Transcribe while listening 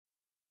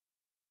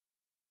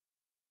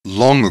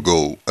Long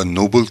ago, a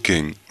noble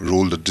king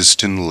ruled a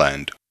distant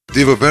land.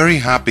 They were very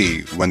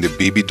happy when their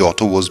baby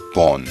daughter was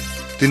born.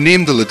 They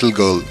named the little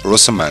girl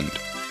Rosamond.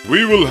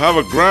 We will have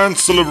a grand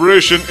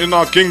celebration in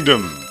our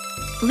kingdom.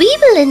 We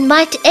will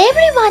invite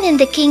everyone in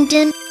the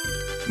kingdom.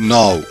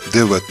 Now,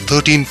 there were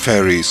 13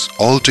 fairies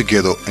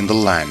altogether in the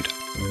land,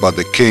 but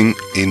the king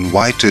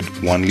invited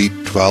only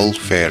 12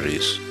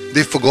 fairies.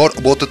 They forgot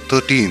about the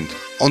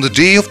 13th. On the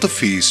day of the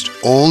feast,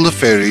 all the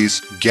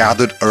fairies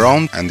gathered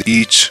around and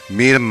each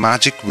made a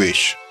magic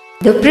wish.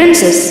 The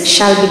princess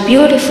shall be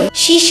beautiful.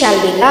 She shall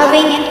be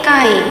loving and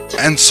kind.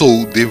 And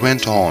so they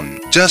went on.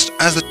 Just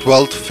as the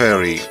 12th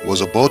fairy was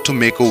about to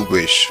make a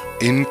wish,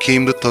 in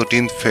came the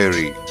 13th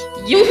fairy.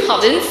 You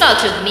have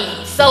insulted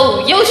me,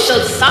 so you shall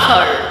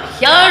suffer.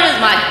 Here is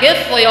my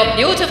gift for your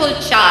beautiful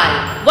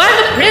child. When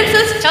the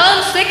princess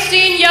turns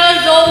 16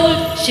 years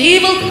old, she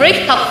will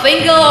prick her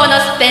finger on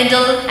a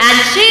spindle and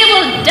she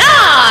will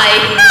die.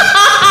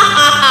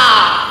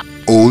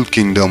 Whole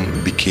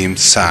kingdom became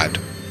sad.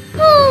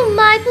 Oh,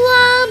 my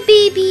poor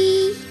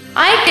baby.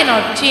 I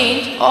cannot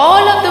change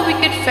all of the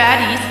wicked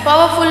fairies'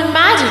 powerful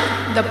magic.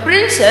 The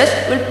princess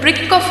will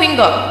prick a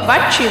finger,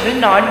 but she will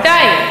not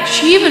die.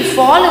 She will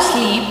fall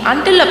asleep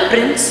until a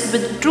prince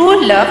with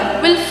true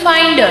love will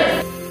find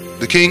her.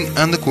 The king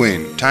and the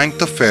queen thanked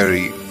the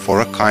fairy for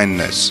her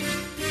kindness.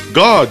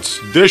 Gods,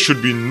 there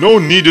should be no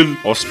needle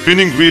or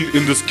spinning wheel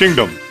in this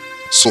kingdom.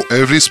 So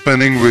every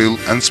spinning wheel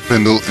and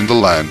spindle in the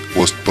land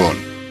was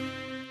burned.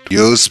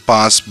 Years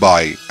passed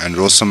by and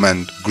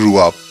Rosamond grew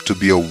up to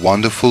be a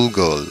wonderful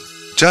girl.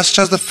 Just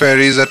as the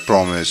fairies had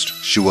promised,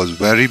 she was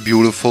very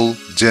beautiful,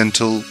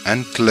 gentle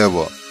and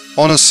clever.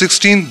 On her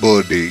 16th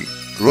birthday,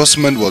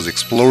 Rosamond was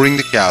exploring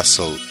the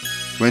castle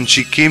when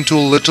she came to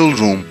a little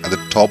room at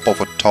the top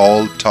of a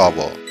tall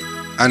tower.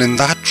 And in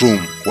that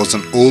room was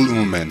an old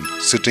woman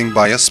sitting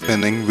by a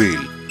spinning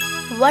wheel.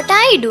 What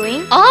are you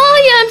doing?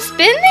 I am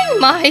spinning,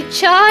 my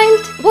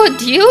child.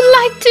 Would you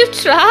like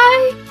to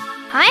try?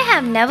 I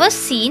have never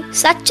seen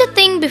such a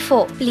thing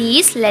before.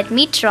 Please let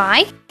me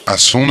try.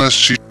 As soon as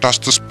she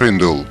touched the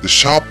spindle, the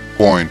sharp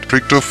point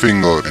pricked her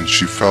finger and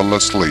she fell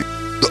asleep.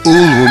 The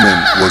old woman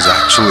was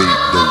actually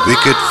the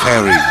wicked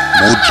fairy,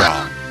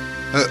 Modra.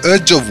 Her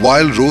edge of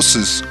wild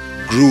roses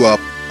grew up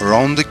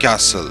around the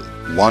castle.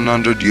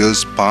 100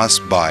 years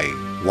passed by.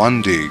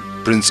 One day,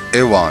 Prince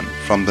Evan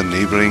from the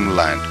neighboring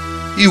land.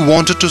 He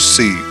wanted to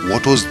see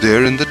what was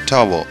there in the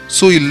tower,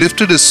 so he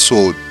lifted his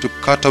sword to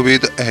cut away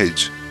the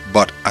edge.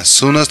 But as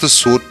soon as the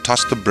sword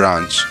touched the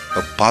branch,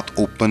 a path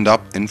opened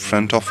up in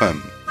front of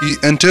him. He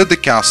entered the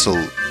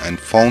castle and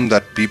found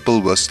that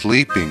people were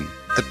sleeping.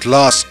 At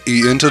last,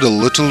 he entered a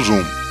little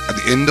room at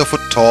the end of a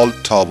tall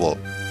tower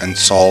and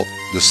saw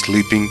the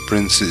sleeping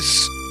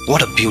princess.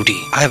 What a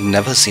beauty! I have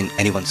never seen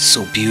anyone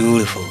so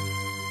beautiful.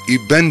 He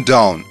bent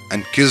down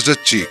and kissed her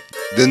cheek.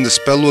 Then the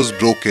spell was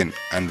broken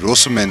and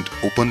Rosamond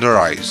opened her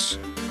eyes.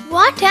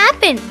 What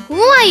happened?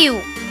 Who are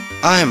you?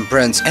 I am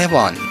Prince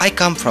Evan. I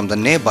come from the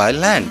nearby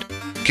land.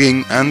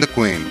 King and the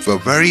queen were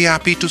very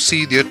happy to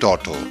see their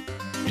daughter.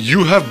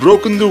 You have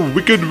broken the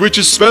wicked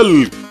witch's spell.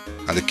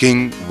 And the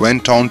king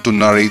went on to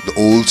narrate the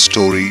old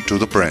story to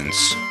the prince.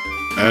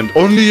 And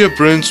only a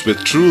prince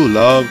with true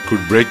love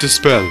could break the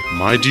spell.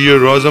 My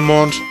dear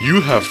Rosamond, you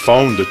have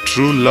found the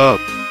true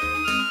love.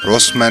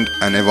 Rosamond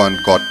and Evan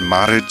got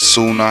married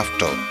soon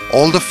after.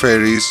 All the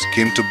fairies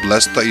came to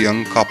bless the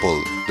young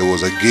couple. There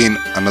was again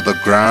another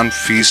grand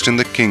feast in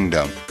the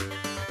kingdom.